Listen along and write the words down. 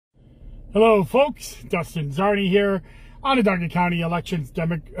Hello, folks. Dustin Zarni here, Onondaga County Elections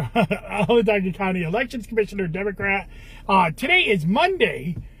Onondaga County Elections Commissioner, Democrat. Today is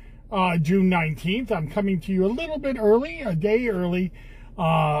Monday, June 19th. I'm coming to you a little bit early, a day early,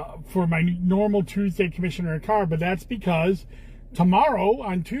 for my normal Tuesday Commissioner in car, but that's because tomorrow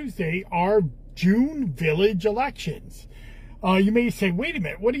on Tuesday are June village elections. You may say, wait a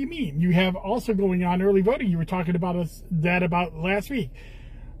minute, what do you mean? You have also going on early voting. You were talking about that about last week.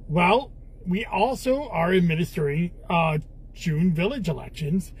 Well, we also are administering June village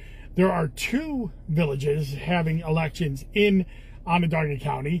elections. There are two villages having elections in Onondaga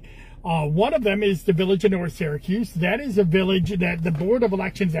County. One of them is the village of North Syracuse. That is a village that the Board of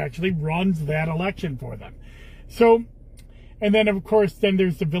Elections actually runs that election for them. So, and then of course, then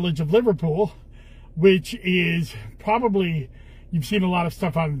there's the village of Liverpool, which is probably, you've seen a lot of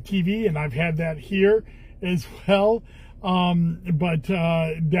stuff on TV, and I've had that here as well. But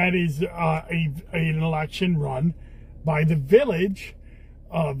that is an election run by the village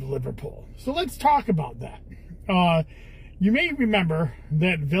of Liverpool. So let's talk about that. You may remember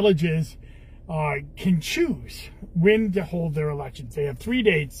that villages can choose when to hold their elections. They have 3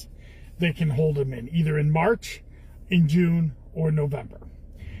 dates they can hold them in, either in March, in June, or November.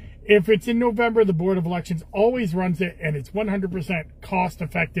 If it's in November, the Board of Elections always runs it, and it's 100% cost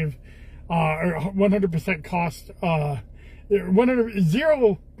effective, or 100% cost,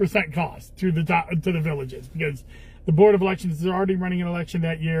 0% cost to the villages, because the Board of Elections is already running an election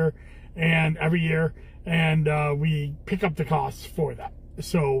that year and every year, and we pick up the costs for that.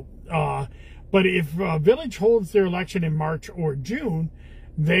 So, but if a village holds their election in March or June,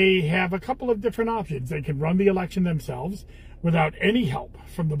 they have a couple of different options. They can run the election themselves without any help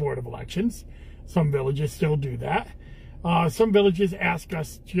from the Board of Elections. Some villages still do that. Some villages ask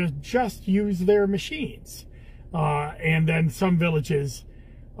us to just use their machines. And then some villages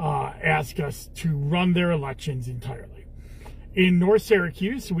ask us to run their elections entirely. In North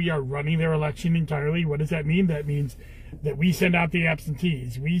Syracuse, we are running their election entirely. What does that mean? That means that we send out the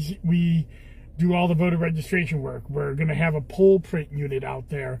absentees. We do all the voter registration work. We're going to have a poll print unit out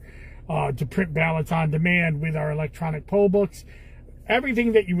there to print ballots on demand with our electronic poll books.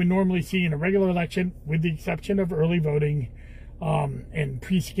 Everything that you would normally see in a regular election, with the exception of early voting and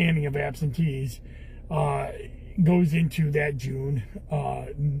pre-scanning of absentees, goes into that June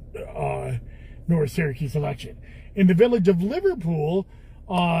North Syracuse election. In the village of Liverpool,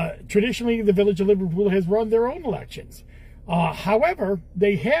 traditionally the village of Liverpool has run their own elections. However,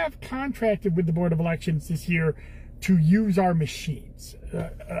 they have contracted with the Board of Elections this year to use our machines.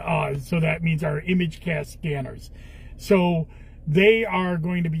 So that means our ImageCast scanners. So they are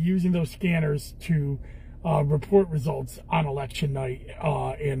going to be using those scanners to report results on election night,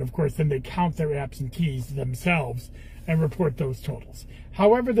 and of course then they count their absentees themselves and report those totals.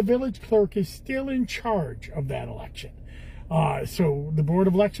 However, the village clerk is still in charge of that election. So the Board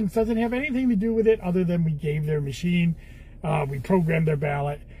of Elections doesn't have anything to do with it other than we gave their machine, we programmed their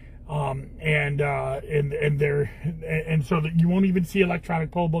ballot, and so that you won't even see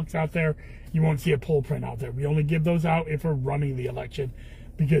electronic poll books out there. You won't see a poll print out there. We only give those out if we're running the election,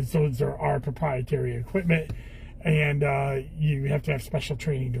 because those are our proprietary equipment, and you have to have special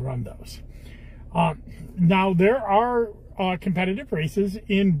training to run those. Now, there are competitive races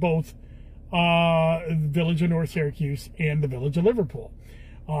in both the village of North Syracuse and the village of Liverpool.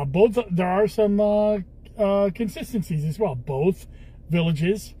 There are some consistencies as well. Both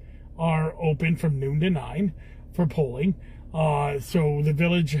villages are open from noon to 9 for polling. So the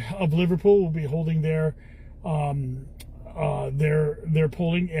village of Liverpool will be holding their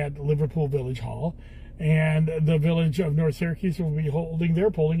polling at Liverpool Village Hall, and the village of North Syracuse will be holding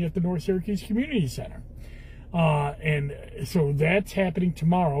their polling at the North Syracuse Community Center. And so that's happening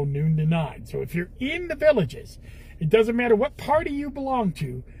tomorrow, noon to 9. So if you're in the villages, it doesn't matter what party you belong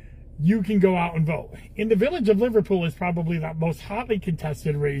to, you can go out and vote. In the village of Liverpool is probably the most hotly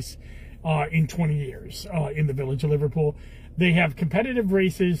contested race in 20 years in the village of Liverpool. They have competitive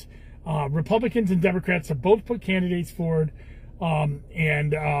races. Republicans and Democrats have both put candidates forward,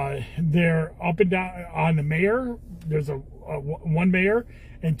 and they're up and down on the mayor. There's one mayor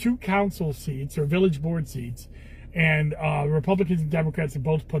and 2 council seats or village board seats, and Republicans and Democrats have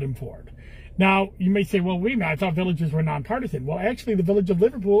both put him forward. Now, you may say, well, wait a minute, I thought villages were nonpartisan. Well, actually, the village of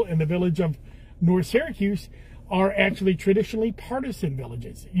Liverpool and the village of North Syracuse are actually traditionally partisan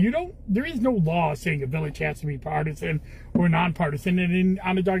villages. There is no law saying a village has to be partisan or nonpartisan. And in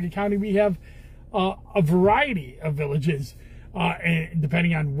Onondaga County, we have a variety of villages, and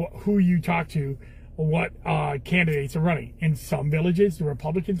depending on who you talk to, what candidates are running. In some villages, the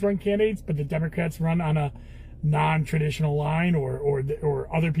Republicans run candidates, but the Democrats run on a non-traditional line,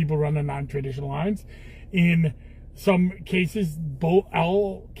 or other people run the non-traditional lines. In some cases,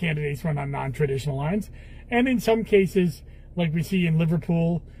 all candidates run on non-traditional lines, and in some cases, like we see in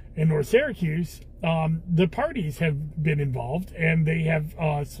Liverpool and North Syracuse, the parties have been involved, and they have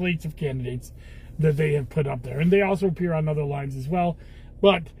slates of candidates that they have put up there, and they also appear on other lines as well.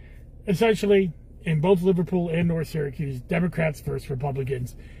 But essentially, in both Liverpool and North Syracuse, Democrats versus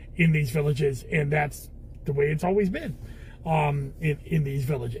Republicans in these villages, and that's the way it's always been in these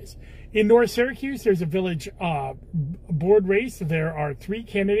villages. In North Syracuse, there's a village board race. There are 3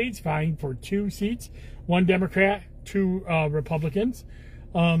 candidates vying for 2 seats, 1 Democrat, 2 Republicans.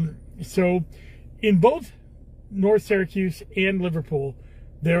 So in both North Syracuse and Liverpool,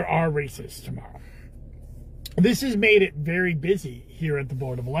 there are races tomorrow. This has made it very busy here at the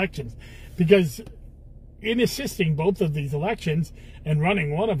Board of Elections, because in assisting both of these elections and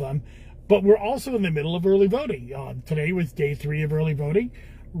running one of them, but we're also in the middle of early voting. Today was day 3 of early voting.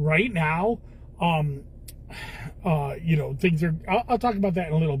 Right now, things are, I'll talk about that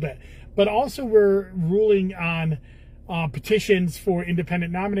in a little bit, but also we're ruling on petitions for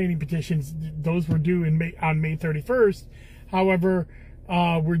independent nominating petitions. Those were due on May 31st. However,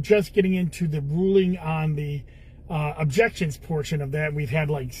 we're just getting into the ruling on the objections portion of that. We've had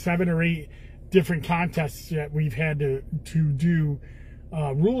like 7 or 8 different contests that we've had to do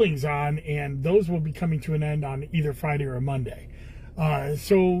rulings on, and those will be coming to an end on either Friday or Monday.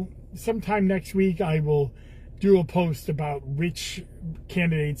 So sometime next week, I will do a post about which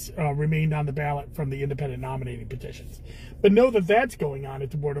candidates remained on the ballot from the independent nominating petitions. But know that that's going on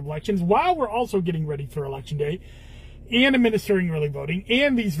at the Board of Elections while we're also getting ready for Election Day and administering early voting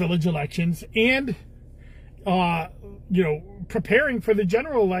and these village elections and, preparing for the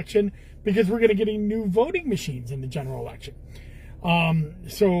general election, because we're going to get new voting machines in the general election.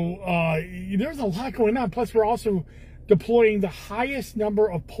 There's a lot going on. Plus, we're also deploying the highest number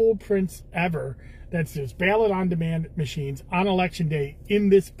of poll prints ever. That's just ballot on demand machines on Election Day in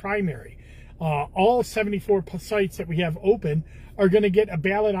this primary. All 74 sites that we have open are going to get a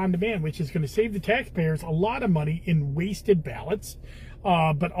ballot on demand, which is going to save the taxpayers a lot of money in wasted ballots.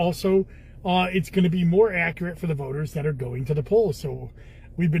 But also, it's going to be more accurate for the voters that are going to the polls. So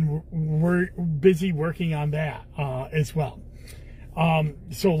we're busy working on that as well.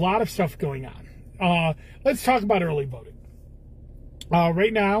 So a lot of stuff going on. Let's talk about early voting.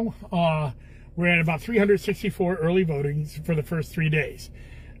 Right now, we're at about 364 early votings for the first 3 days.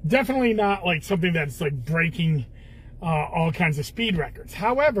 Definitely not like something that's like breaking all kinds of speed records.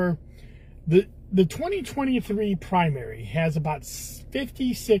 However, the 2023 primary has about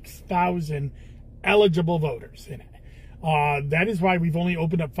 56,000 eligible voters in it. That is why we've only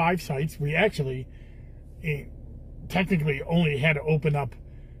opened up 5 sites. We actually technically only had to open up,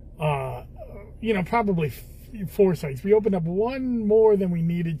 probably 4 sites. We opened up 1 more than we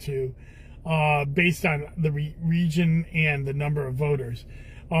needed to, based on the region and the number of voters.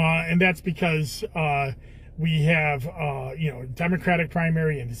 And that's because we have, Democratic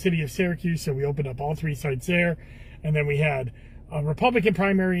primary in the city of Syracuse, so we opened up all 3 sites there. And then we had a Republican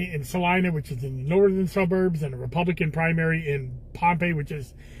primary in Salina, which is in the northern suburbs, and a Republican primary in Pompey, which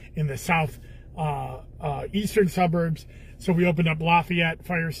is in the south eastern suburbs. So we opened up Lafayette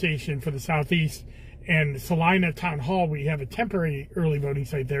Fire Station for the southeast, and Salina Town Hall. We have a temporary early voting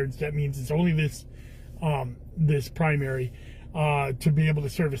site there. That means it's only this primary to be able to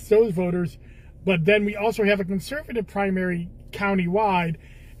service those voters. But then we also have a conservative primary countywide,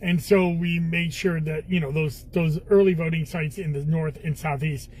 and so we made sure that those early voting sites in the north and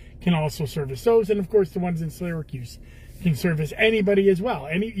southeast can also service those, and of course the ones in Syracuse can service anybody as well.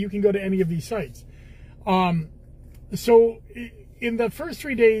 You can go to any of these sites. So in the first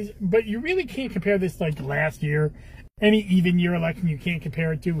 3 days, but you really can't compare this like last year. Any even year election you can't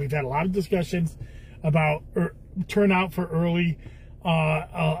compare it to. We've had a lot of discussions about turnout for early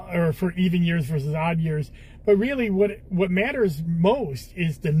or for even years versus odd years. But really what matters most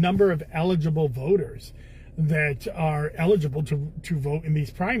is the number of eligible voters that are eligible to vote in these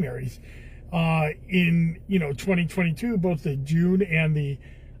primaries. In 2022, both the June and the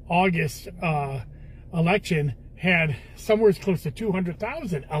August election had somewhere close to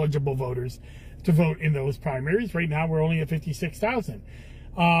 200,000 eligible voters to vote in those primaries. Right now, we're only at 56,000.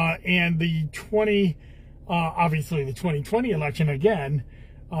 And the 2020 election again,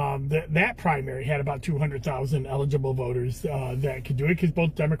 that primary had about 200,000 eligible voters that could do it, because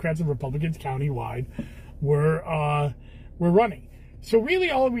both Democrats and Republicans countywide were running. So really,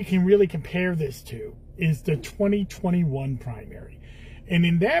 all we can really compare this to is the 2021 primary, and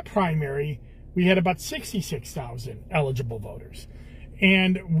in that primary, we had about 66,000 eligible voters.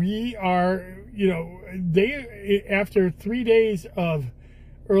 And we are, they, after 3 days of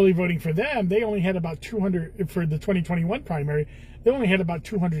early voting for them, they only had about 200 for the 2021 primary. They only had about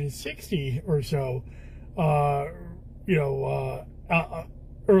 260 or so,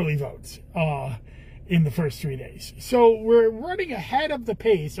 early votes in the first 3 days. So we're running ahead of the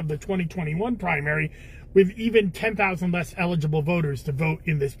pace of the 2021 primary, with even 10,000 less eligible voters to vote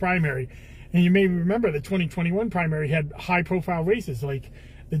in this primary. And you may remember the 2021 primary had high-profile races like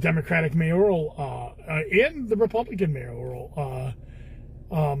the Democratic mayoral and the Republican mayoral,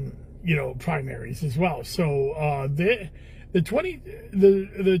 primaries as well. So the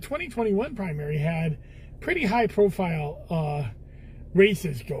 2021 primary had pretty high-profile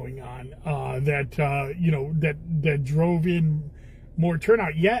races going on that drove in more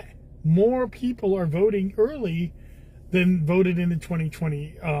turnout. Yet more people are voting early than voted in the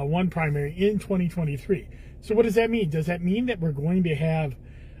 2021 primary in 2023. So what does that mean? Does that mean that we're going to have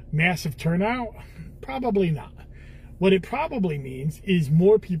massive turnout? Probably not. What it probably means is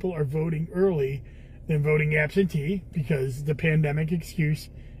more people are voting early than voting absentee, because the pandemic excuse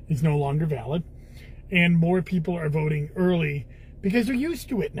is no longer valid, and more people are voting early because they're used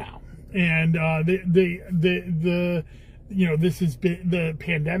to it now. And this is the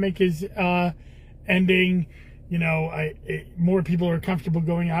pandemic is ending. More people are comfortable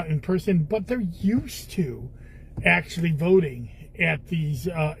going out in person, but they're used to actually voting at these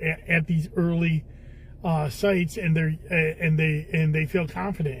early sites, and they feel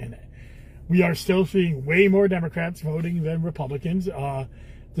confident in it. We are still seeing way more Democrats voting than Republicans,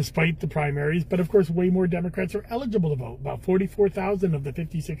 despite the primaries. But of course, way more Democrats are eligible to vote. About 44,000 of the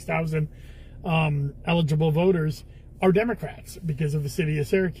 56,000 eligible voters are Democrats because of the city of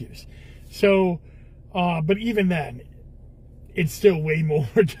Syracuse. So, but even then, it's still way more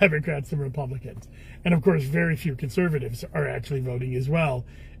Democrats than Republicans. And of course, very few conservatives are actually voting as well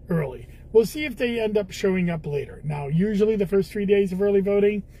early. We'll see if they end up showing up later. Now, usually the first 3 days of early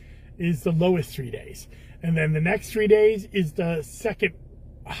voting is the lowest 3 days. And then the next 3 days is the second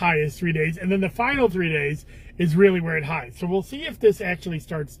highest 3 days. And then the final 3 days is really where it hides. So we'll see if this actually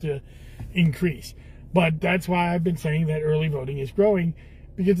starts to increase. But that's why I've been saying that early voting is growing,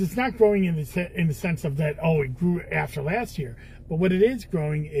 because it's not growing in the sense of that, oh, it grew after last year. But what it is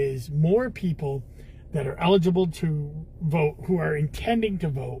growing is more people that are eligible to vote, who are intending to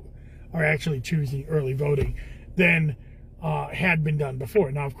vote, are actually choosing early voting than had been done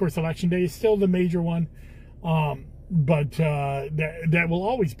before. Now, of course, Election Day is still the major one, but that will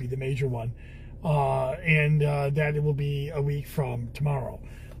always be the major one, and that it will be a week from tomorrow.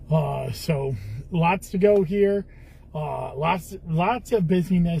 So lots to go here, lots of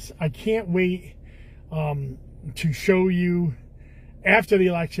busyness. I can't wait to show you. After the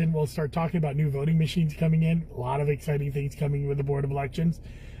election, we'll start talking about new voting machines coming in. A lot of exciting things coming with the Board of Elections.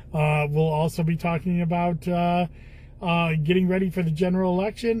 We'll also be talking about getting ready for the general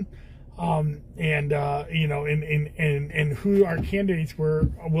election, and who our candidates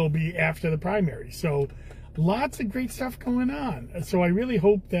will be after the primary. So lots of great stuff going on. So I really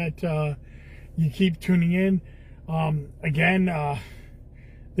hope that you keep tuning in. Again,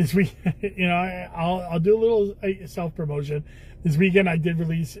 this week, I'll do a little self-promotion. This weekend I did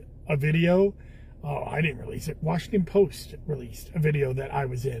release a video. I didn't release it. Washington Post released a video that I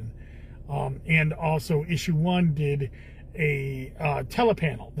was in. And also Issue 1 did a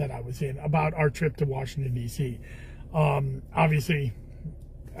telepanel that I was in about our trip to Washington, D.C. Obviously,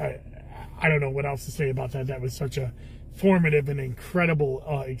 I don't know what else to say about that. That was such a formative and incredible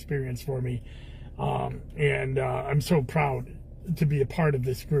experience for me. And I'm so proud to be a part of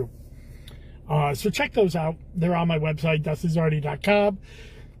this group. So check those out. They're on my website, dustinzardi.com.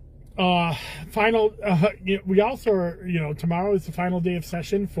 We also are, tomorrow is the final day of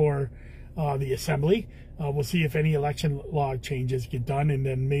session for the Assembly. We'll see if any election law changes get done, and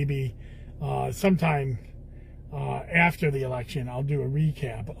then maybe sometime after the election, I'll do a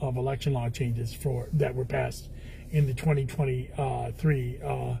recap of election law changes that were passed in the 2023.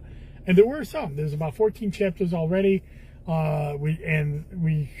 And there were some. There's about 14 chapters already.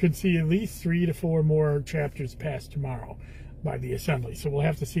 We could see at least 3 to 4 more chapters passed tomorrow by the Assembly. So we'll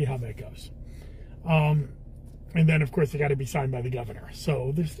have to see how that goes. And then, of course, they got to be signed by the governor.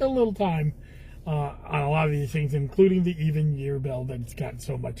 So there's still a little time on a lot of these things, including the even year bill that's gotten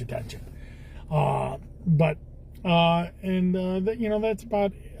so much attention. That's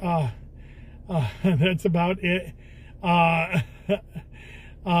about that's about it.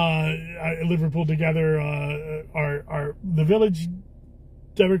 Liverpool Together are the village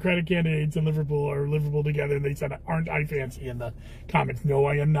Democratic candidates in Liverpool are Liverpool Together, and they said, aren't I fancy in the comments? No,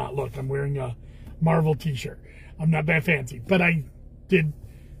 I am not. Look, I'm wearing a Marvel t-shirt. I'm not that fancy, but I did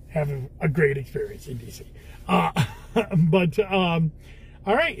have a great experience in DC. All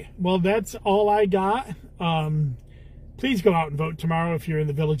right. Well, that's all I got. Please go out and vote tomorrow if you're in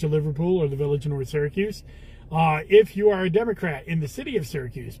the village of Liverpool or the village of North Syracuse. If you are a Democrat in the city of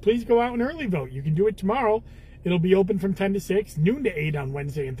Syracuse, please go out and early vote. You can do it tomorrow. It'll be open from 10 to 6, noon to 8 on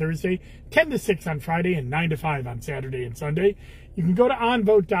Wednesday and Thursday, 10 to 6 on Friday, and 9 to 5 on Saturday and Sunday. You can go to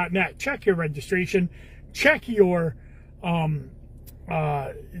onvote.net, check your registration, check your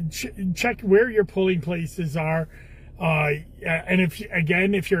check where your polling places are. And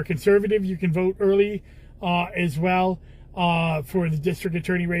if you're a conservative, you can vote early as well for the district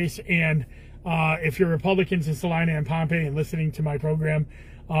attorney race. And if you're Republicans in Salina and Pompey and listening to my program,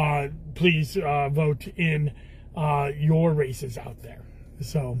 please vote in your races out there.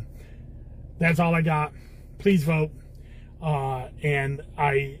 So that's all I got. Please vote. And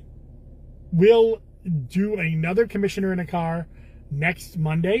I will do another commissioner in a car next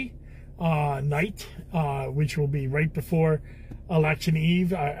Monday night, which will be right before election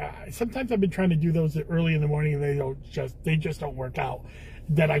eve. Sometimes I've been trying to do those early in the morning, and they just don't work out.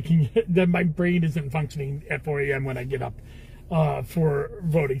 That my brain isn't functioning at 4 a.m. when I get up for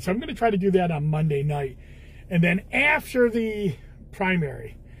voting. So I'm going to try to do that on Monday night, and then after the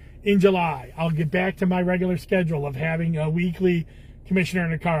primary in July, I'll get back to my regular schedule of having a weekly commissioner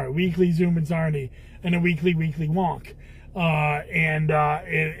in a car, a weekly Zoom and Zarni, and a weekly wonk. And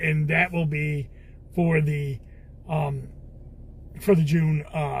that will be for the June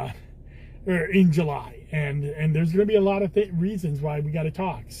or in July, and there's going to be a lot of reasons why we got to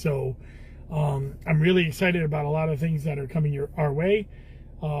talk. So I'm really excited about a lot of things that are coming our way.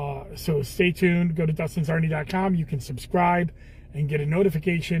 So stay tuned. Go to DustinZarni.com. You can subscribe and get a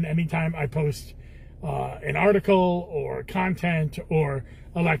notification anytime I post an article or content or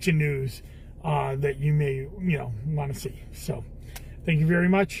election news that you may want to see. So thank you very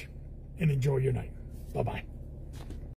much, and enjoy your night. Bye-bye.